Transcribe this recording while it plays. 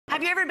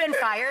Have you ever been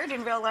fired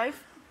in real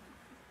life?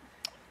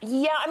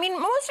 Yeah, I mean,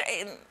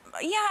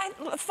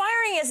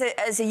 firing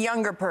as a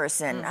younger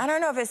person. I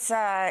don't know if it's,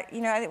 you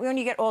know, when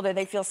you get older,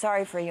 they feel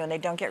sorry for you and they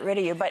don't get rid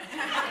of you. But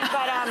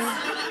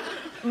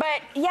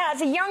yeah,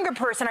 as a younger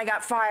person, I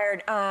got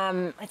fired.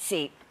 Let's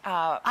see.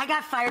 I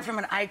got fired from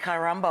an I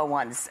Carumbo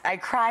once. I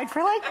cried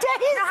for like days.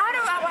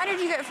 Now, why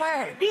did you get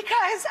fired?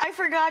 Because I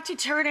forgot to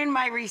turn in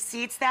my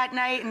receipts that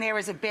night, and there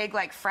was a big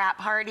like frat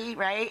party,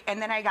 right?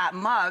 And then I got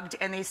mugged,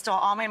 and they stole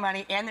all my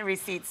money and the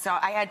receipts. So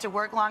I had to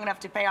work long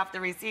enough to pay off the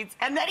receipts,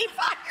 and then he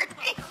fired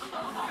me.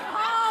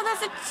 Oh,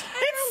 that's It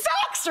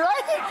sucks,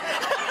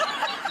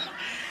 right?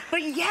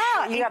 But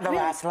yeah, you got the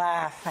last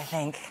laugh, I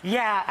think.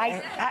 Yeah,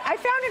 I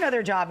found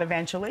another job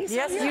eventually. So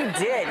yes, you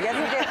did. Yes,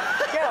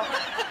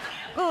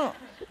 you did.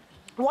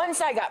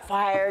 Once I got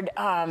fired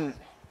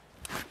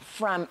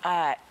from,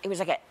 it was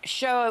like a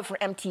show for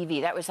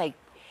MTV. That was like,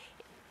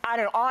 I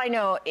don't know, all I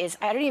know is,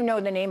 I don't even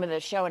know the name of the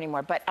show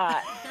anymore, but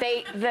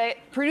the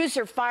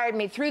producer fired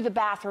me through the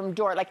bathroom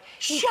door. Like,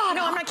 Shut up.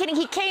 No, I'm not kidding.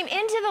 He came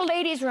into the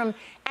ladies' room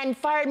and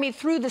fired me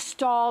through the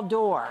stall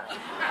door.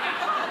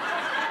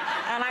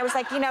 And I was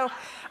like, you know,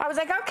 okay,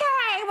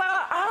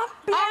 well, I'll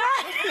be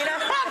out. You know,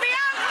 I'll be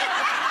out.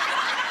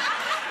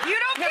 You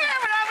don't care,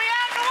 but I'll be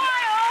out in a while.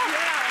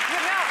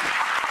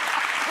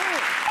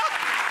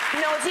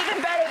 No, it's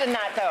even better than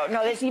that, though.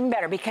 No, it's even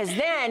better, because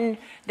then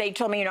they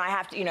told me, you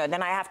know,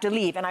 then I have to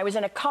leave. And I was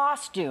in a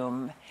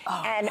costume.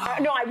 Oh, and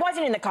no, I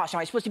wasn't in the costume.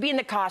 I was supposed to be in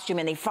the costume,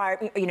 and they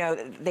fired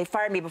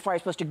me before I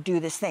was supposed to do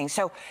this thing.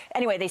 So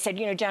anyway, they said,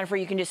 you know, Jennifer,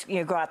 you can just, you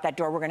know, go out that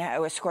door. We're going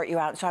to escort you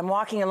out. So I'm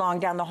walking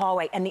along down the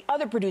hallway, and the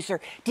other producer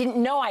didn't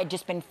know I had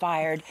just been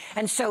fired.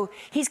 And so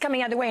he's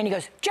coming out of the way, and he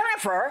goes,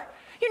 Jennifer,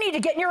 you need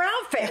to get in your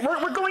outfit.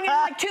 We're going in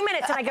like 2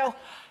 minutes. And I go,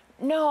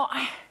 no,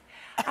 I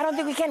don't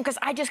think we can, because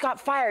I just got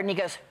fired. And he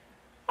goes,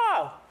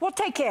 oh, well,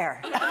 take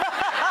care.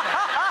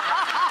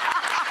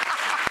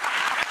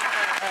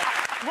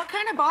 What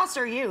kind of boss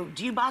are you?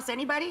 Do you boss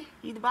anybody?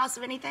 You the boss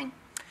of anything?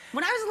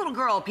 When I was a little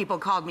girl, people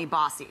called me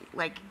bossy.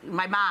 Like,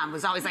 my mom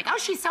was always like, oh,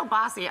 she's so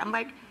bossy. I'm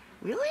like,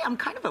 really? I'm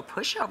kind of a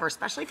pushover,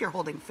 especially if you're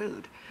holding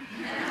food.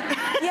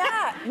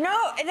 Yeah,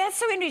 no, that's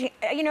so interesting.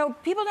 You know,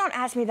 people don't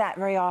ask me that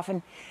very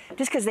often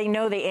just because they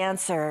know the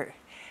answer.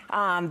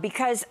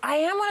 Because I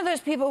am one of those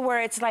people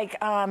where it's like,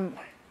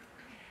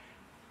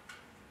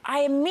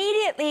 I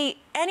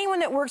immediately, anyone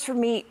that works for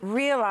me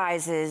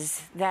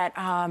realizes that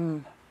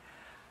I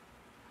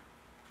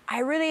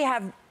really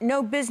have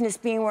no business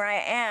being where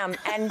I am,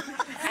 and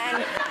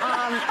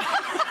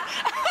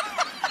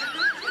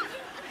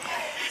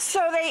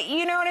so they,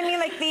 you know what I mean?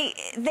 Like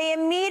they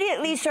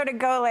immediately sort of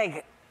go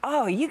like,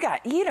 oh, you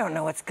don't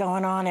know what's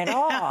going on at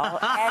all.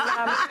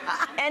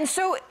 And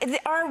so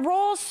our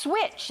roles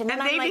switch. And then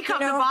they like,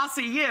 become the boss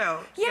of you.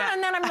 Yeah,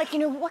 and then I'm like, you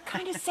know, what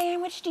kind of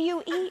sandwich do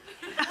you eat?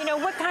 You know,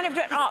 what kind of,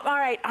 oh, all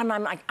right,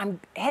 I'm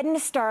heading to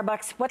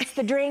Starbucks. What's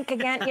the drink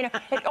again? You know,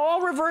 it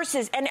all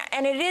reverses. And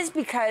it is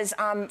because,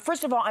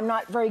 first of all, I'm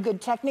not very good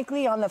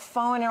technically on the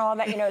phone and all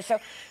that, you know, so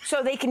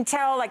they can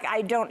tell, like,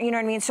 I don't, you know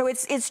what I mean? So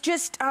it's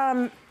just,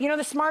 you know,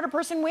 the smarter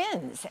person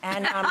wins.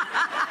 And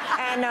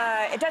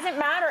it doesn't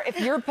matter if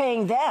you're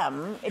paying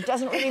them. It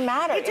doesn't really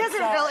matter. It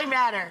doesn't really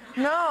matter.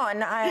 No,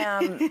 and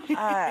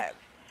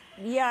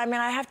yeah, I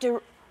mean, I have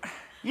to.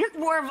 You're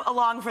more of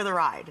along for the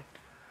ride.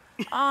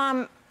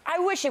 I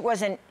wish it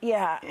wasn't.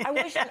 Yeah,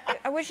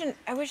 I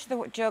wish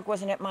the joke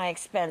wasn't at my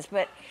expense.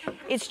 But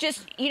it's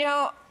just, you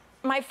know,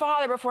 my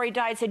father before he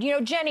died said, you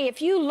know, Jenny,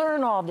 if you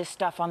learn all this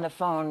stuff on the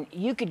phone,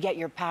 you could get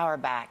your power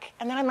back.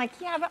 And then I'm like,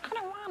 yeah, but I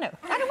don't want to.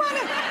 I don't want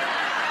to.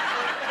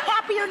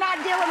 Happy you're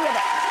not dealing with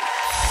it.